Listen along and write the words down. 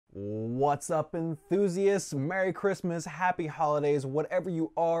What's up, enthusiasts? Merry Christmas, Happy Holidays, whatever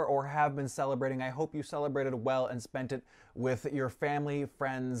you are or have been celebrating. I hope you celebrated well and spent it with your family,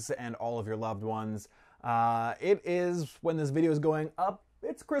 friends, and all of your loved ones. It is, when this video is going up,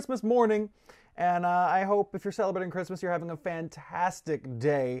 it's Christmas morning, and I hope if you're celebrating Christmas, you're having a fantastic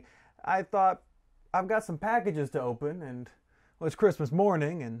day. I thought, I've got some packages to open, and well, it's Christmas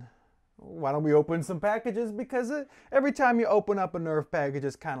morning, and why don't we open some packages? Because every time you open up a Nerf package,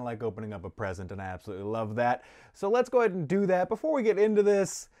 it's kind of like opening up a present, and I absolutely love that. So let's go ahead and do that. Before we get into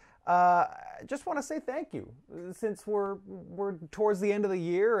this, I just want to say thank you. Since we're towards the end of the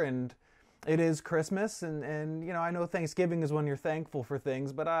year, and it is Christmas, and you know, I know Thanksgiving is when you're thankful for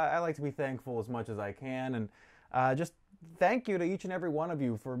things, but I like to be thankful as much as I can, and just thank you to each and every one of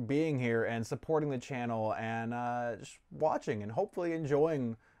you for being here and supporting the channel and just watching and hopefully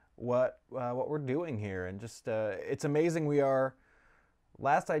enjoying what we're doing here. And just it's amazing. We are,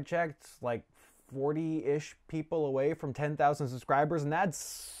 last I checked, like 40-ish people away from 10,000 subscribers, and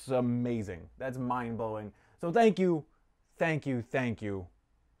that's amazing. That's mind-blowing. So thank you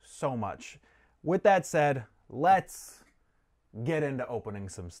so much. With that said, let's get into opening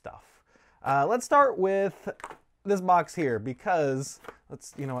some stuff. Let's start with this box here, because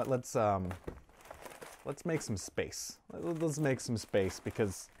let's make some space. Let's make some space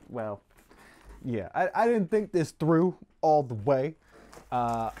because, well, yeah, I didn't think this through all the way.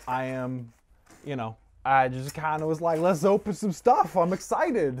 I just kind of was like, let's open some stuff. I'm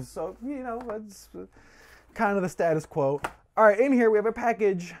excited. So, you know, it's kind of the status quo. All right, in here we have a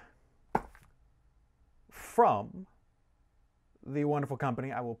package from the wonderful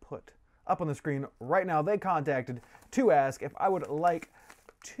company I will put up on the screen right now. They contacted to ask if I would like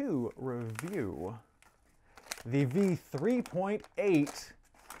to review the V3.8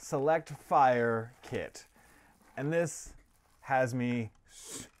 Select Fire Kit. And this has me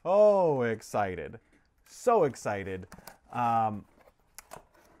so excited. So excited.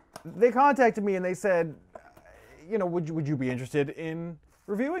 They contacted me and they said, you know, would you be interested in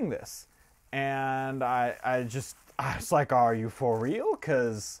reviewing this? And I was like, are you for real?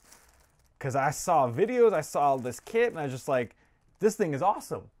 Because I saw videos, I saw this kit, and I was just like, this thing is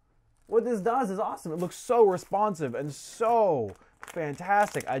awesome. What this does is awesome. It looks so responsive and so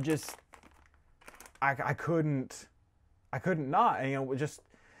fantastic. I couldn't not. And, you know, just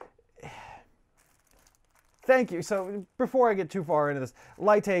thank you. So before I get too far into this,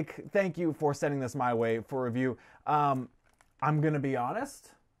 Light Take, thank you for sending this my way for review. I'm gonna be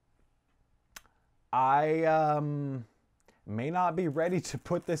honest. I may not be ready to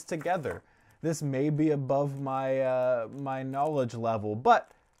put this together. This may be above my my knowledge level,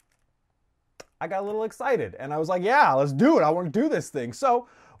 but I got a little excited and I was like, yeah, let's do it. I want to do this thing. So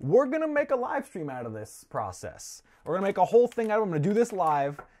we're going to make a live stream out of this process. We're going to make a whole thing out of it. I'm going to do this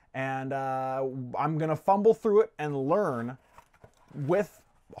live, and I'm going to fumble through it and learn with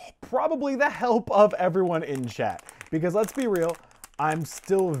probably the help of everyone in chat. Because let's be real, I'm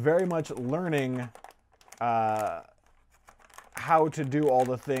still very much learning how to do all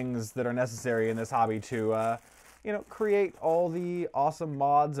the things that are necessary in this hobby to you know, create all the awesome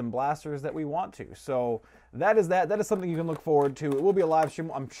mods and blasters that we want to. So that is that. That is something you can look forward to. It will be a live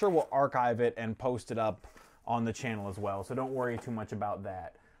stream. I'm sure we'll archive it and post it up on the channel as well. So don't worry too much about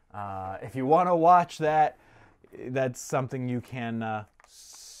that. If you want to watch that, that's something you can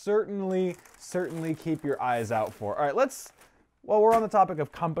certainly keep your eyes out for. All right, well, we're on the topic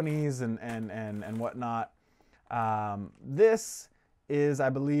of companies and whatnot. This is,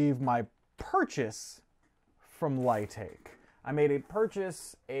 I believe, my purchase from Light Take. I made a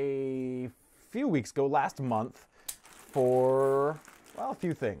purchase a few weeks ago, last month, for, well, a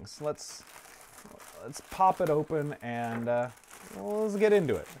few things. Let's pop it open and well, let's get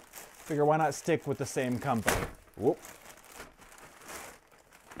into it. Figure why not stick with the same company. Whoop.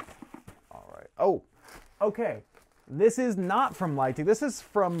 All right. Oh, okay. This is not from Light Take. This is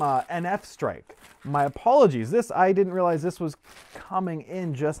from NF Strike. My apologies. I didn't realize this was coming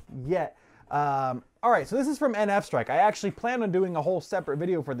in just yet. All right, so this is from NF Strike. I actually plan on doing a whole separate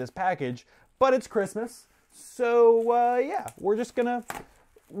video for this package, but it's Christmas, so yeah, we're just gonna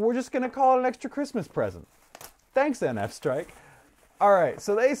call it an extra Christmas present. Thanks, NF Strike. All right,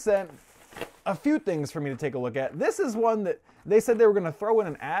 so they sent a few things for me to take a look at. This is one that they said they were gonna throw in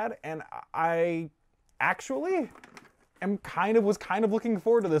an ad, and I actually was kind of looking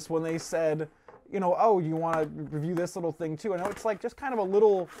forward to this when they said, you know, oh, you want to review this little thing too? I know it's like just kind of a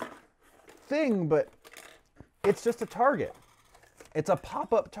little thing, but it's just a target. It's a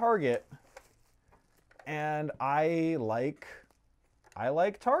pop-up target, and I like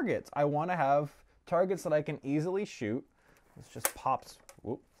targets. I want to have targets that I can easily shoot. This just pops.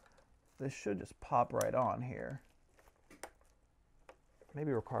 Whoop. this should just pop right on here.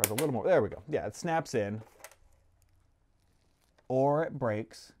 Maybe it requires a little more. There we go. Yeah, it snaps in. Or it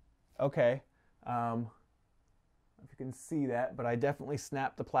breaks. Okay. If you can see that, but I definitely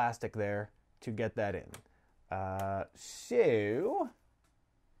snapped the plastic there to get that in. So,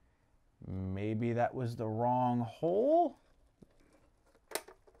 maybe that was the wrong hole?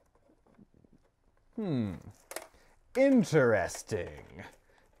 Interesting.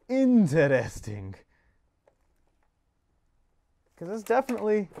 Interesting. Because it's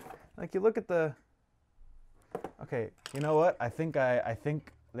definitely, like, you look at the, okay, you know what? I think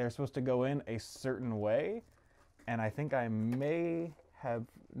they're supposed to go in a certain way, and I think I may have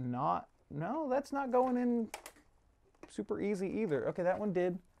not, no, that's not going in super easy either. Okay, that one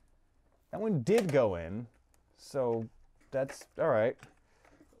did go in, so that's, all right.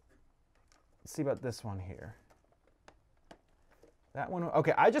 Let's see about this one here. That one,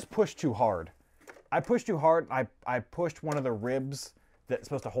 okay, I just pushed too hard. I pushed too hard. I pushed one of the ribs that's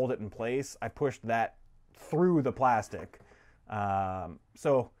supposed to hold it in place. I pushed that through the plastic.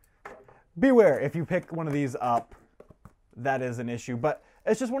 So beware if you pick one of these up, that is an issue. But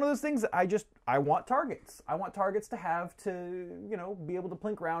it's just one of those things that I want targets. I want targets to have to, you know, be able to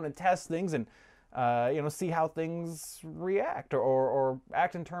plink around and test things and, you know, see how things react or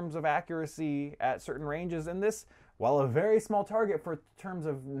act in terms of accuracy at certain ranges. And this, while a very small target for terms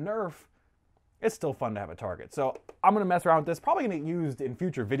of Nerf, it's still fun to have a target. So I'm going to mess around with this. Probably going to get used in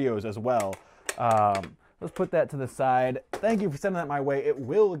future videos as well. Let's put that to the side. Thank you for sending that my way. It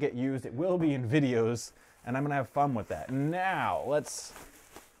will get used. It will be in videos. And I'm going to have fun with that. Now, let's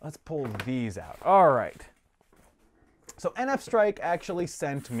pull these out. All right. So NF Strike actually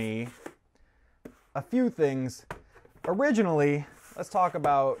sent me a few things. Originally, let's talk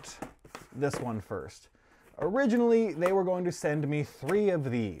about this one first. Originally, they were going to send me 3 of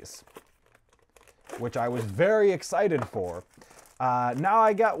these, which I was very excited for. Now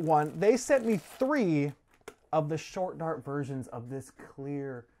I got 1. They sent me 3 of the short dart versions of this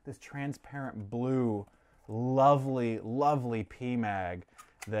clear, this transparent blue, lovely, lovely PMag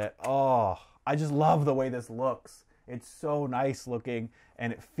that, oh, I just love the way this looks. It's so nice looking,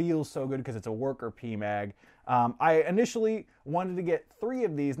 and it feels so good because it's a worker PMag. I initially wanted to get 3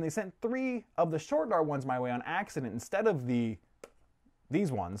 of these, and they sent 3 of the short dart ones my way on accident instead of these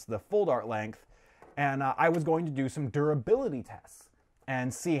ones, the full dart length. And I was going to do some durability tests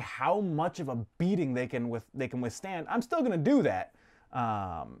and see how much of a beating they can withstand. I'm still going to do that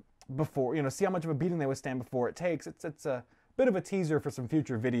before, you know, see how much of a beating they withstand before it takes. It's a bit of a teaser for some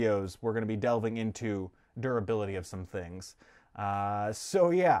future videos. We're going to be delving into durability of some things.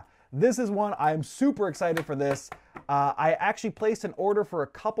 So yeah, this is one. I'm super excited for this. I actually placed an order for a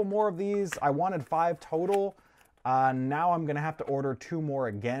couple more of these. I wanted 5 total. Now I'm going to have to order 2 more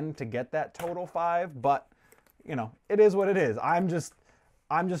again to get that total 5, but you know, it is what it is. I'm just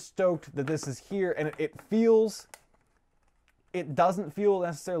stoked that this is here, and it doesn't feel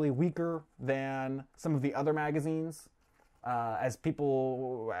necessarily weaker than some of the other magazines, as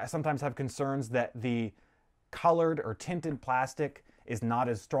people sometimes have concerns that the colored or tinted plastic is not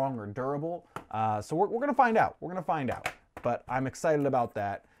as strong or durable. So we're going to find out. We're going to find out, but I'm excited about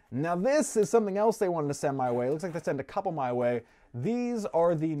that. Now this is something else they wanted to send my way. It looks like they sent a couple my way. These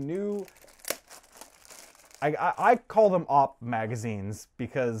are the new, I call them OP magazines,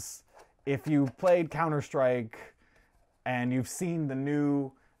 because if you played Counter-Strike and you've seen the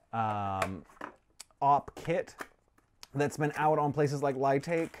new OP kit that's been out on places like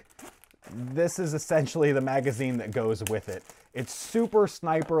Lytake, this is essentially the magazine that goes with it. It's super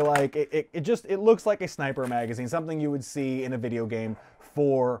sniper-like. It looks like a sniper magazine, something you would see in a video game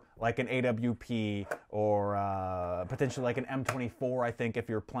for like an AWP or potentially like an M24, I think, if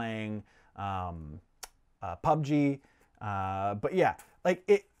you're playing PUBG. But yeah, like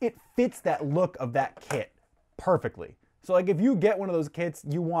it fits that look of that kit perfectly. So like if you get one of those kits,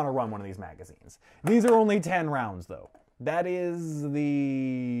 you want to run one of these magazines. These are only 10 rounds though. That is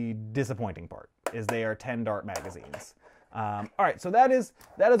the disappointing part, is they are 10 dart magazines. All right, so that is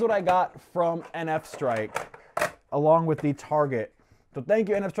what I got from NF Strike along with the target. So thank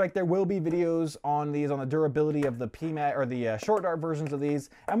you, NF Strike. There will be videos on these, on the durability of the PMAG or the short dart versions of these,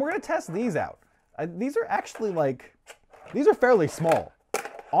 and we're going to test these out. These are actually these are fairly small.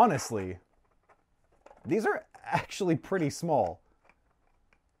 Honestly, these are actually pretty small.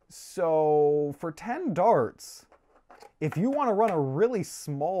 So for 10 darts, if you want to run a really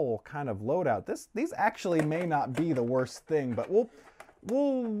small kind of loadout, these actually may not be the worst thing, but we'll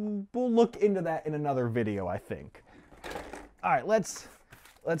look into that in another video, I think. All right, let's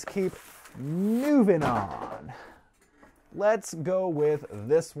keep moving on. let's go with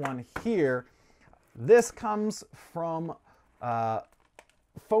this one here. This comes from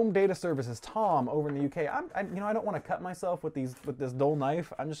Foam Data Services, Tom, over in the UK. I don't want to cut myself with this dull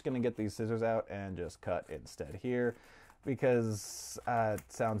knife. I'm just going to get these scissors out and just cut instead here, because it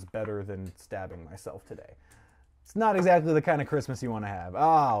sounds better than stabbing myself today. It's not exactly the kind of Christmas you want to have.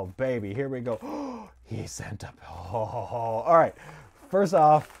 Oh, baby, here we go. He sent up. Oh. All right, first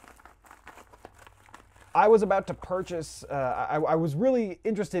off, I was about to purchase, I was really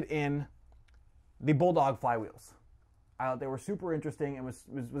interested in the Bulldog flywheels. They were super interesting and was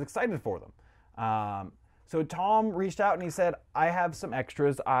excited for them. So Tom reached out and he said, I have some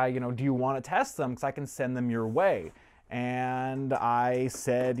extras. Do you want to test them? Because I can send them your way. And I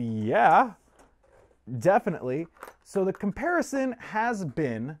said, yeah, definitely. So the comparison has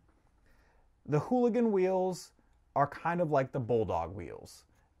been the Hooligan wheels are kind of like the Bulldog wheels.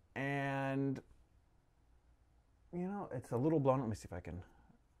 And it's a little blown. Let me see if I can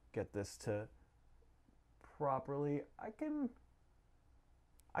get this to properly. I can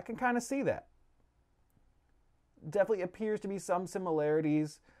kind of see that. Definitely appears to be some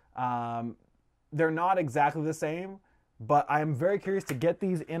similarities. They're not exactly the same, but I'm very curious to get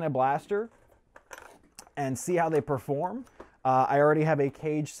these in a blaster and see how they perform. I already have a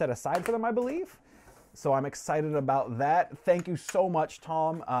cage set aside for them, I believe. So I'm excited about that. Thank you so much,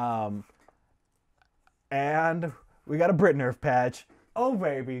 Tom. And we got a Brit Nerf patch. Oh,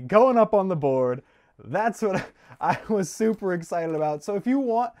 baby, going up on the board. That's what I was super excited about. So if you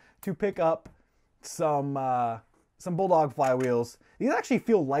want to pick up some Bulldog flywheels, these actually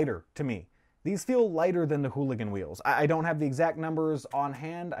feel lighter to me. These feel lighter than the Hooligan wheels. I don't have the exact numbers on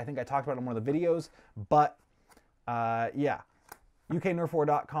hand. I think I talked about it in one of the videos. But yeah,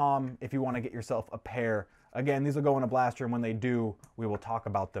 uknerf4.com if you want to get yourself a pair. Again, these will go in a blaster, and when they do, we will talk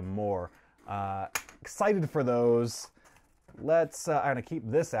about them more. Excited for those. I'm gonna keep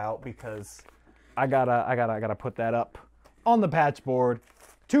this out because I gotta put that up on the patch board.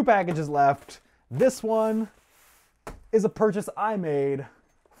 2 packages left. This one is a purchase I made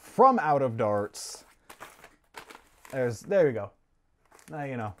from Out of Darts. There you go.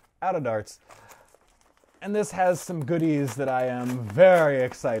 Now Out of Darts. And this has some goodies that I am very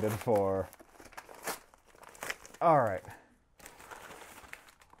excited for. All right.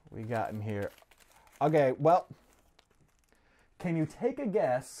 We got in here. Okay, well, can you take a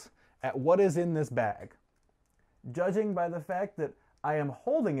guess at what is in this bag? Judging by the fact that I am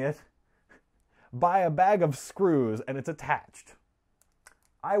holding it by a bag of screws and it's attached.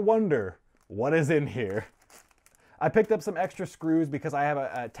 I wonder what is in here. I picked up some extra screws because I have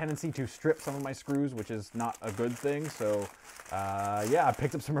a tendency to strip some of my screws, which is not a good thing. So, yeah, I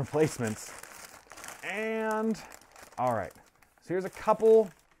picked up some replacements. And, all right. So here's a couple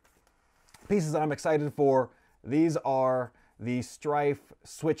pieces that I'm excited for. These are the Strife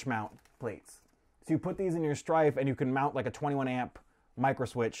switch mount plates. So you put these in your Strife and you can mount like a 21 amp micro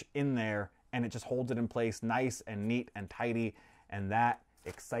switch in there, and it just holds it in place nice and neat and tidy. And that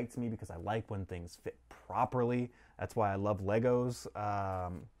excites me because I like when things fit properly. That's why I love Legos. I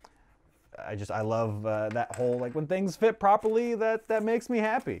love that whole, like, when things fit properly, that makes me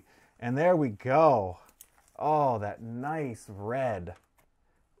happy. And there we go. Oh, that nice red.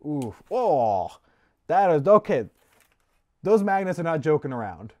 Ooh. Oh, that is okay. Those magnets are not joking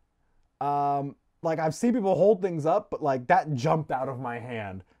around. Like, I've seen people hold things up, but like that jumped out of my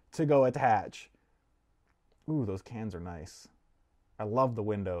hand to go attach. Ooh, those cans are nice. I love the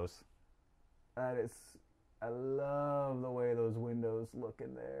windows. I love the way those windows look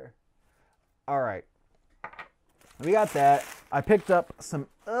in there. All right. We got that. I picked up some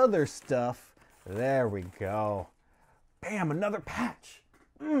other stuff. There we go. Bam, another patch.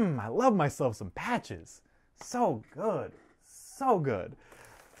 I love myself some patches. So good. So good.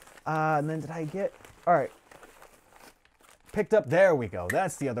 And then did I get... All right. Picked up... There we go.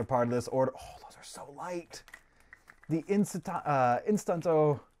 That's the other part of this order. Oh, those are so light. The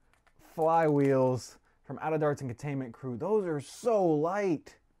Instanto flywheels from Out of Darts and Containment Crew. Those are so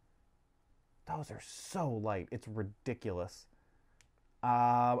light. Those are so light. It's ridiculous.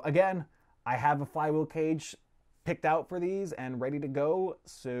 Again, I have a flywheel cage picked out for these and ready to go.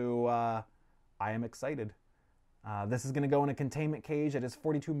 So I am excited. This is going to go in a containment cage that is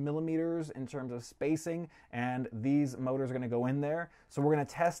 42 millimeters in terms of spacing, and these motors are going to go in there. So we're going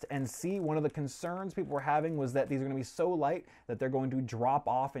to test and see. One of the concerns people were having was that these are going to be so light that they're going to drop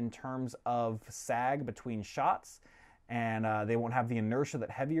off in terms of sag between shots, and they won't have the inertia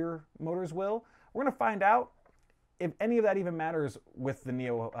that heavier motors will. We're going to find out if any of that even matters with the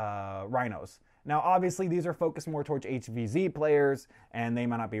Neo Rhinos. Now, obviously, these are focused more towards HVZ players, and they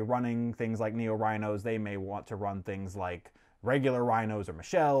might not be running things like Neo Rhinos. They may want to run things like regular Rhinos or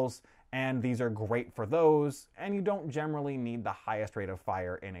Michelles, and these are great for those, and you don't generally need the highest rate of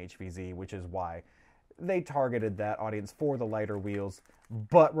fire in HVZ, which is why they targeted that audience for the lighter wheels.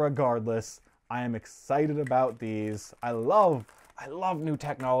 But regardless, I am excited about these. I love new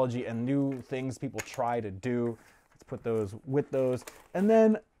technology and new things people try to do. Let's put those with those. And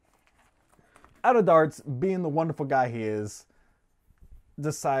then Out of Darts, being the wonderful guy he is,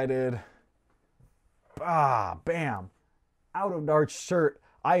 decided, bam, Out of Darts shirt.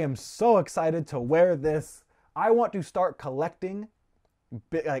 I am so excited to wear this. I want to start collecting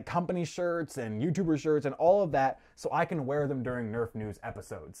like company shirts and YouTuber shirts and all of that so I can wear them during Nerf News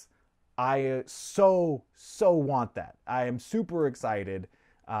episodes. I so want that. I am super excited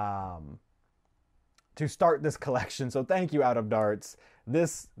to start this collection. So thank you, Out of Darts.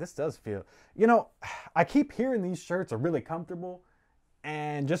 This does feel, you know, I keep hearing these shirts are really comfortable,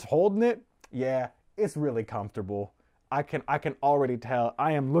 and just holding it, yeah, it's really comfortable. I can already tell.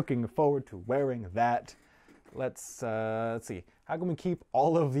 I am looking forward to wearing that. Let's see. How can we keep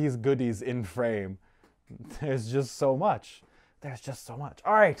all of these goodies in frame? There's just so much. There's just so much.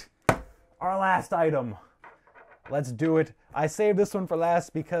 All right, our last item. Let's do it. I saved this one for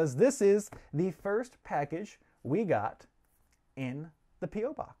last because this is the first package we got in the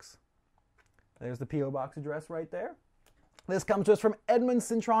P.O. Box. There's the P.O. Box address right there. This comes to us from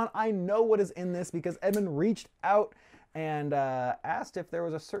EdmundCintron. I know what is in this because Edmund reached out and asked if there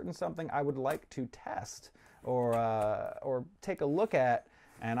was a certain something I would like to test or take a look at,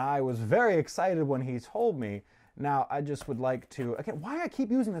 and I was very excited when he told me. Now, I just would like to, again, why I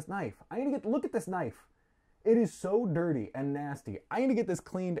keep using this knife? I need to look at this knife. It is so dirty and nasty. I need to get this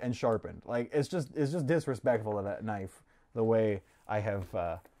cleaned and sharpened. Like, it's just disrespectful of that knife, the way I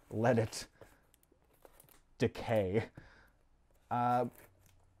have let it decay. But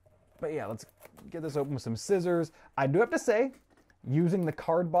yeah, let's get this open with some scissors. I do have to say, using the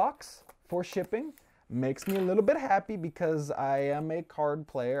card box for shipping makes me a little bit happy because I am a card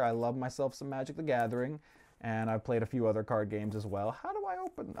player. I love myself some Magic the Gathering, and I've played a few other card games as well. How do I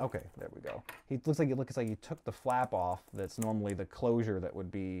open? Okay, there we go. It looks like he took the flap off. That's normally the closure that would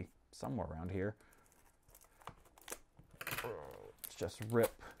be somewhere around here. Let's just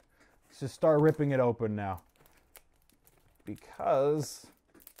rip. Let's just start ripping it open now. Because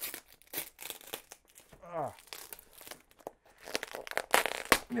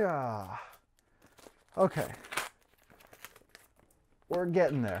yeah. Okay. We're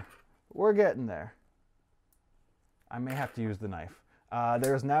getting there. We're getting there. I may have to use the knife.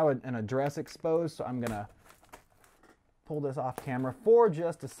 There's now an address exposed, so I'm going to pull this off camera for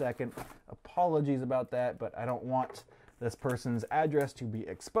just a second. Apologies about that, but I don't want this person's address to be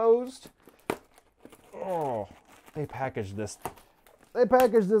exposed. Oh, they packaged this. They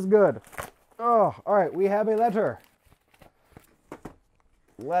packaged this good. Oh, all right, we have a letter.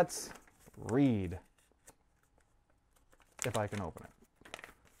 Let's read. If I can open it.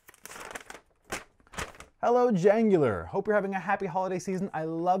 Hello, Jangular. Hope you're having a happy holiday season. I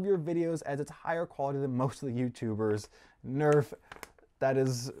love your videos as it's higher quality than most of the YouTubers. Nerf, that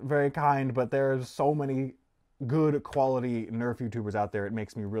is very kind, but there's so many good quality Nerf YouTubers out there. It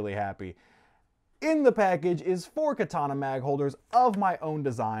makes me really happy. In the package is 4 Katana Mag Holders of my own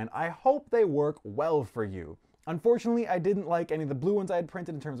design. I hope they work well for you. Unfortunately, I didn't like any of the blue ones I had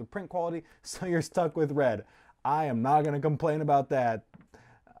printed in terms of print quality, so you're stuck with red. I am not going to complain about that.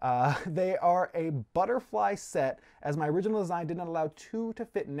 They are a butterfly set, as my original design did not allow 2 to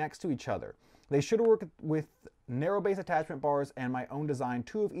fit next to each other. They should work with narrow base attachment bars and my own design.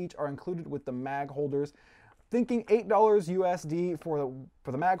 2 of each are included with the mag holders. Thinking $8 USD for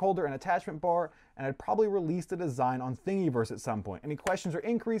the mag holder and attachment bar, and I'd probably release the design on Thingiverse at some point. Any questions or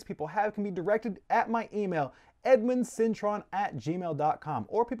inquiries people have can be directed at my email, EdmundCintron@gmail.com,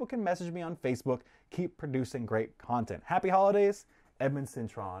 or people can message me on Facebook. Keep producing great content. Happy holidays,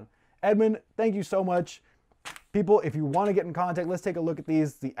 EdmundCintron. Edmund, thank you so much. People, if you want to get in contact, let's take a look at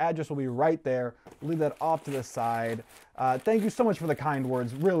these. The address will be right there. Leave that off to the side. Thank you so much for the kind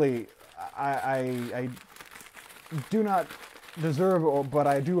words. Really, I do not deserve, but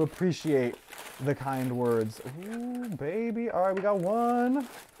I do appreciate the kind words. Ooh, baby. All right, we got 1.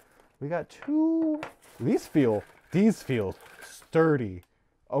 We got 2. These feel sturdy.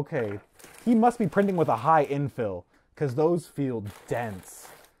 Okay. He must be printing with a high infill because those feel dense.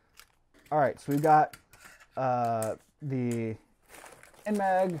 All right, so we've got the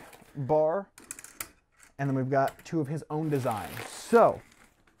Nmag bar, and then we've got 2 of his own designs. So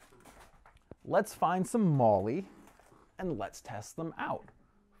let's find some Molly and let's test them out.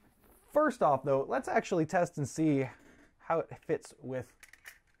 First off, though, let's actually test and see how it fits with...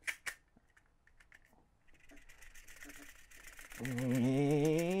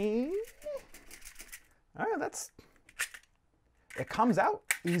 All right, it comes out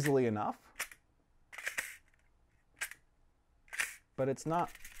easily enough, but it's not,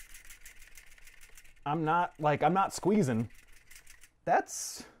 I'm not squeezing.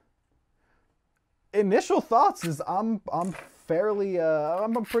 That's, initial thoughts is I'm fairly,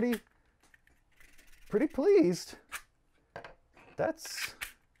 I'm pretty pleased. That's,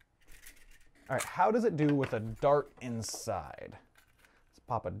 all right, how does it do with a dart inside? Let's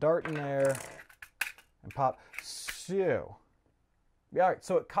pop a dart in there and pop, so. Yeah, all right,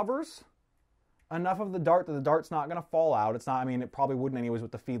 so it covers enough of the dart that the dart's not gonna fall out. It's not, I mean, it probably wouldn't anyways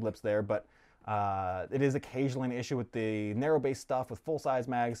with the feed lips there, but it is occasionally an issue with the narrow base stuff with full-size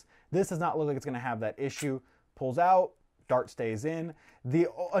mags. This does not look like it's gonna have that issue. Pulls out, dart stays in. The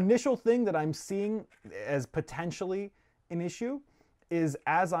initial thing that I'm seeing as potentially an issue is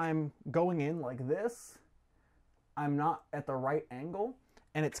as I'm going in like this, I'm not at the right angle,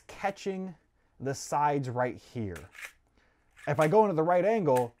 and it's catching the sides right here. If I go into the right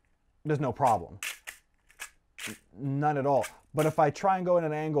angle, there's no problem. None at all. But if I try and go in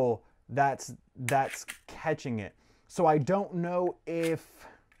an angle, that's catching it. So I don't know if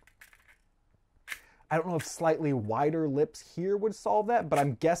slightly wider lips here would solve that, but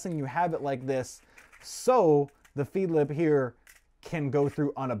I'm guessing you have it like this, so the feed lip here can go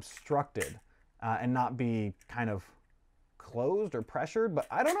through unobstructed and not be kind of closed or pressured, but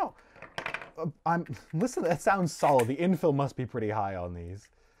I don't know. Listen, that sounds solid. The infill must be pretty high on these.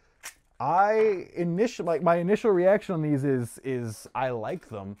 My initial reaction on these is I like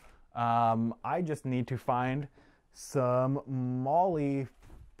them. I just need to find some molly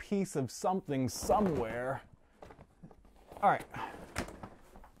piece of something somewhere. All right,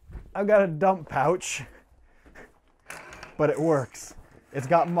 I've got a dump pouch, but it works. It's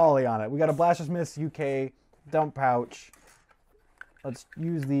got molly on it. We got a Blaster Smith's UK dump pouch. Let's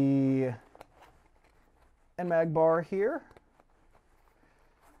use the NMAG bar here.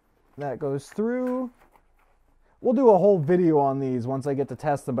 That goes through. We'll do a whole video on these once I get to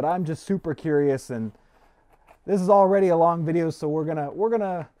test them, but I'm just super curious, and this is already a long video, so we're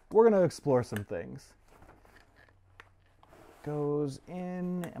gonna explore some things. Goes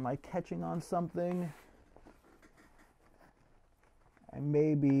in. Am I catching on something? I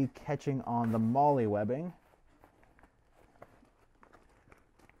may be catching on the molly webbing.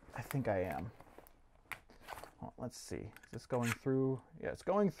 I think I am. Well, let's see. Is this going through? Yeah, it's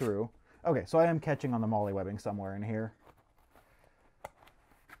going through. Okay, so I am catching on the molly webbing somewhere in here.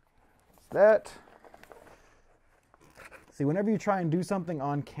 That. See, whenever you try and do something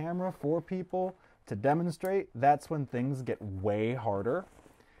on camera for people to demonstrate, that's when things get way harder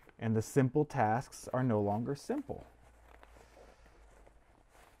and the simple tasks are no longer simple.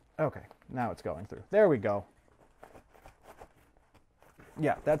 Okay, now it's going through. There we go.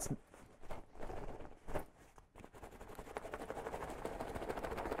 Yeah, that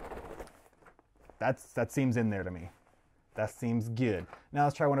seems in there to me. That seems good. Now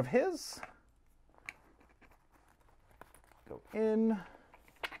let's try one of his. Go in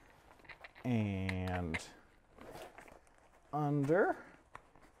and under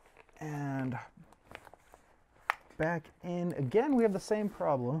and back in. Again, we have the same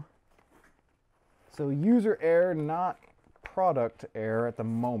problem. So user error, not product error at the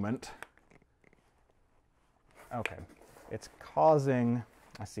moment. Okay, it's causing,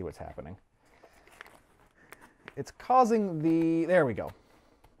 I see what's happening. It's causing the, there we go.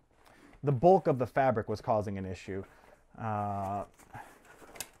 The bulk of the fabric was causing an issue. Yeah,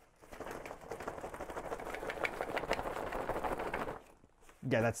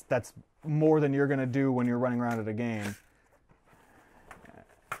 that's more than you're gonna do when you're running around at a game.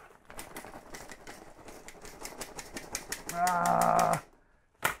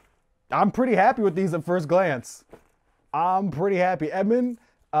 I'm pretty happy with these at first glance. I'm pretty happy. Edmund,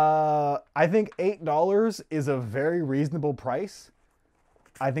 I think $8 is a very reasonable price.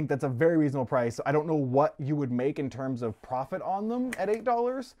 I think that's a very reasonable price. I don't know what you would make in terms of profit on them at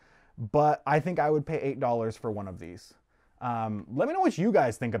 $8, but I think I would pay $8 for one of these. Let me know what you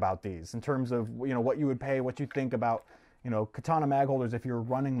guys think about these in terms of, you know, what you would pay, what you think about, you know, Katana Mag Holders if you're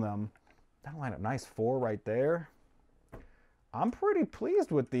running them. That'll line up nice 4 right there. I'm pretty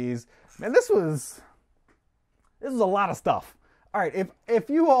pleased with these. Man, this was a lot of stuff. All right, if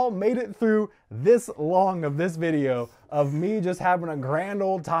you all made it through this long of this video of me just having a grand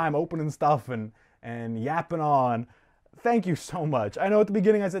old time opening stuff and yapping on, thank you so much. I know at the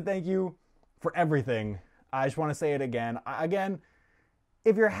beginning I said thank you for everything. I just want to say it again. Again,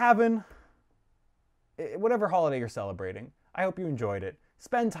 if you're having whatever holiday you're celebrating, I hope you enjoyed it.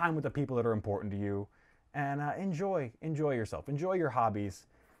 Spend time with the people that are important to you, and enjoy yourself. Enjoy your hobbies.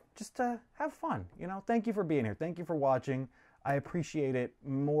 Just have fun. You know, thank you for being here. Thank you for watching. I appreciate it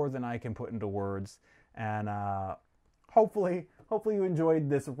more than I can put into words. And hopefully you enjoyed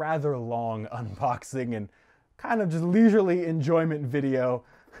this rather long unboxing and kind of just leisurely enjoyment video.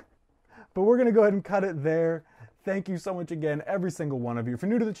 But we're gonna go ahead and cut it there. Thank you so much again, every single one of you. If you're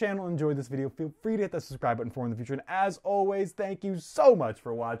new to the channel and enjoyed this video, feel free to hit that subscribe button for in the future. And as always, thank you so much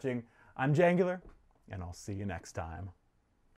for watching. I'm Jangular, and I'll see you next time.